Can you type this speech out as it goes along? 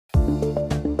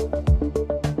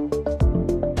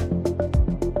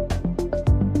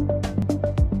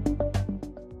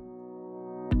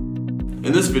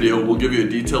In this video, we'll give you a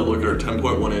detailed look at our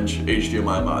 10.1 inch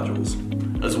HDMI modules,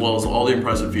 as well as all the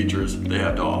impressive features they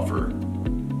have to offer.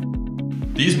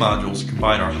 These modules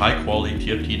combine our high-quality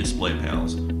TFT display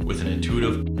panels with an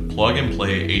intuitive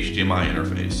plug-and-play HDMI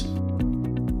interface.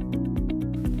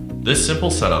 This simple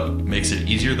setup makes it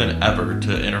easier than ever to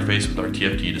interface with our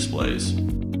TFT displays.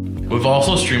 We've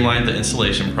also streamlined the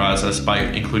installation process by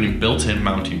including built-in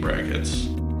mounting brackets.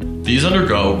 These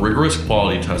undergo rigorous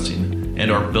quality testing and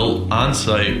are built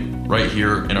on-site right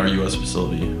here in our US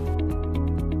facility.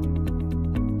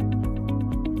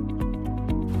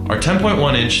 Our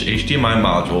 10.1 inch HDMI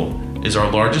module is our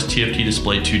largest TFT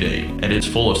display to date, and it's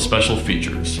full of special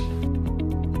features.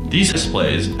 These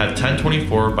displays have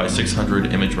 1024 by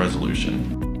 600 image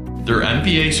resolution. Their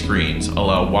MVA screens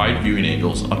allow wide viewing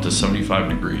angles up to 75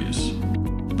 degrees.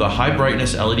 The high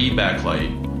brightness LED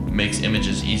backlight makes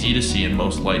images easy to see in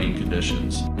most lighting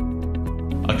conditions.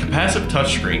 A capacitive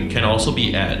touchscreen can also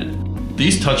be added.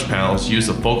 These touch panels use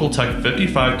the Focaltech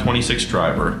 5526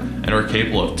 driver and are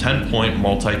capable of 10-point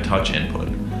multi-touch input,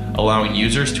 allowing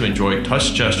users to enjoy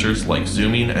touch gestures like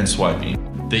zooming and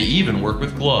swiping. They even work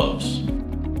with gloves.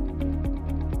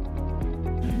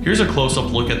 Here's a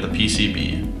close-up look at the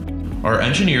PCB. Our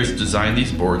engineers designed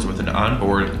these boards with an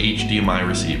onboard HDMI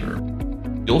receiver.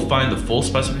 You'll find the full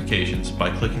specifications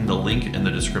by clicking the link in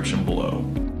the description below.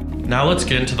 Now let's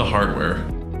get into the hardware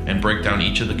and break down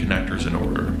each of the connectors in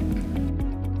order.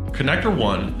 Connector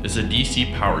 1 is a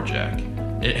DC power jack.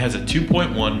 It has a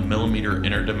 2.1mm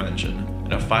inner dimension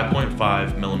and a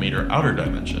 5.5mm outer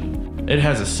dimension. It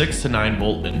has a 6 to 9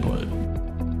 volt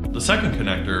input. The second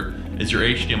connector is your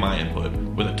HDMI input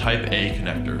with a Type A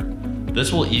connector.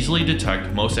 This will easily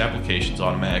detect most applications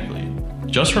automatically.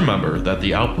 Just remember that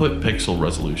the output pixel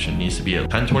resolution needs to be at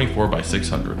 1024 by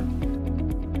 600.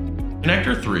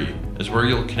 Connector 3 is where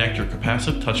you'll connect your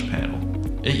capacitive touch panel.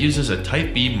 It uses a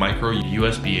Type B micro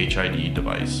USB HID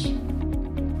device.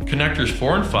 Connectors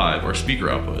 4 and 5 are speaker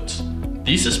outputs.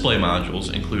 These display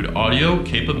modules include audio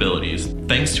capabilities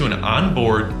thanks to an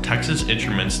onboard Texas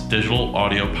Instruments digital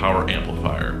audio power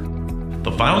amplifier.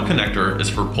 The final connector is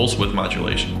for pulse width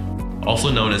modulation,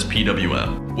 also known as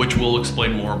PWM, which we'll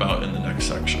explain more about in the next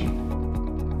section.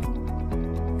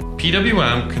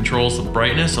 PWM controls the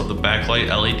brightness of the backlight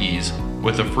LEDs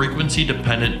with a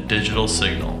frequency-dependent digital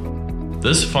signal.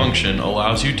 This function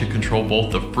allows you to control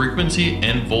both the frequency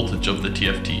and voltage of the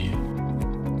TFT.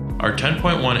 Our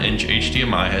 10.1 inch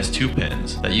HDMI has 2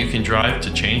 pins that you can drive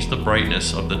to change the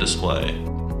brightness of the display.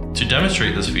 To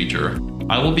demonstrate this feature,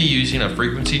 I will be using a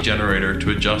frequency generator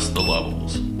to adjust the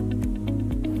levels.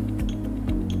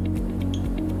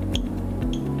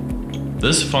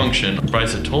 This function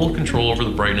provides a total control over the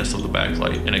brightness of the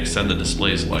backlight and extend the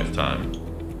display's lifetime.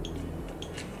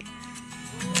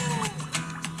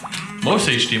 Most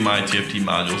HDMI TFT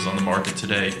modules on the market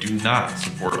today do not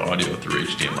support audio through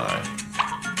HDMI.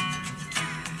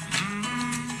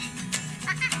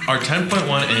 Our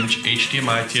 10.1 inch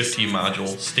HDMI TFT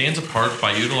module stands apart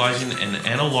by utilizing an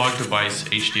analog device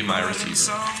HDMI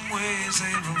receiver.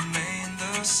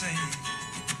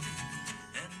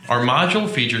 Our module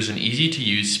features an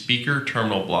easy-to-use speaker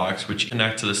terminal blocks which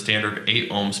connect to the standard 8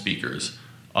 ohm speakers,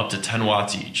 up to 10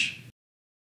 watts each.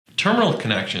 Terminal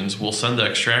connections will send the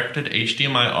extracted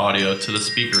HDMI audio to the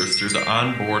speakers through the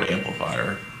onboard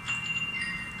amplifier.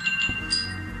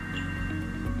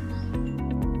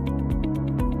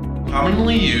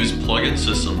 Commonly used plug-in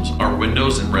systems are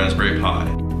Windows and Raspberry Pi.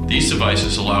 These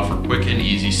devices allow for quick and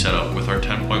easy setup with our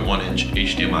 10.1 inch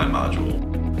HDMI module.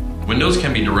 Windows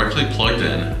can be directly plugged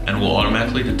in and will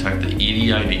automatically detect the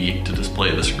ED-ID to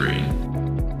display the screen.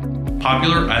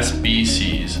 Popular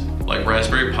SBCs like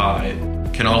Raspberry Pi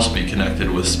can also be connected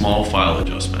with small file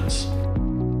adjustments.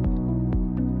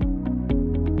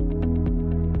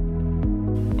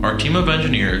 Our team of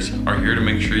engineers are here to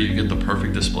make sure you get the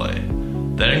perfect display.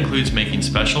 That includes making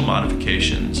special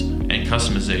modifications and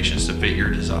customizations to fit your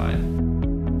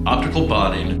design. Optical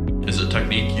bonding is a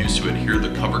technique used to adhere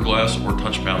the cover glass or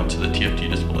touch panel to the TFT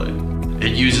display.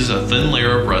 It uses a thin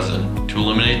layer of resin to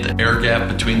eliminate the air gap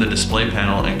between the display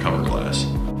panel and cover glass,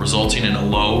 resulting in a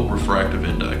low refractive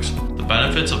index. The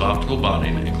benefits of optical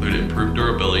bonding include improved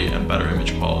durability and better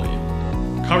image quality.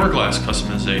 Cover glass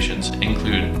customizations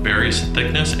include various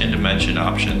thickness and dimension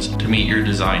options to meet your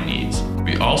design needs.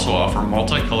 We also offer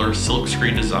multicolor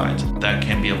silkscreen designs that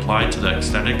can be applied to the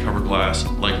extended cover glass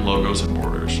like logos and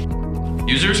borders.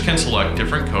 Users can select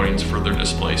different coatings for their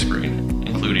display screen,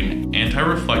 including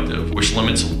anti-reflective, which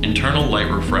limits internal light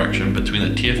refraction between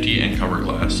the TFT and cover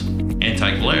glass,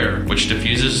 anti-glare, which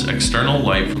diffuses external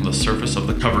light from the surface of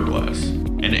the cover glass,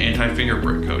 and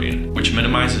anti-fingerprint coating, which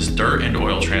minimizes dirt and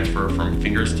oil transfer from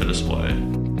fingers to display.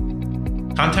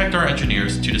 Contact our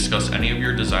engineers to discuss any of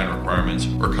your design requirements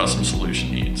or custom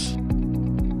solution needs.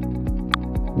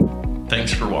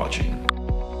 Thanks for watching.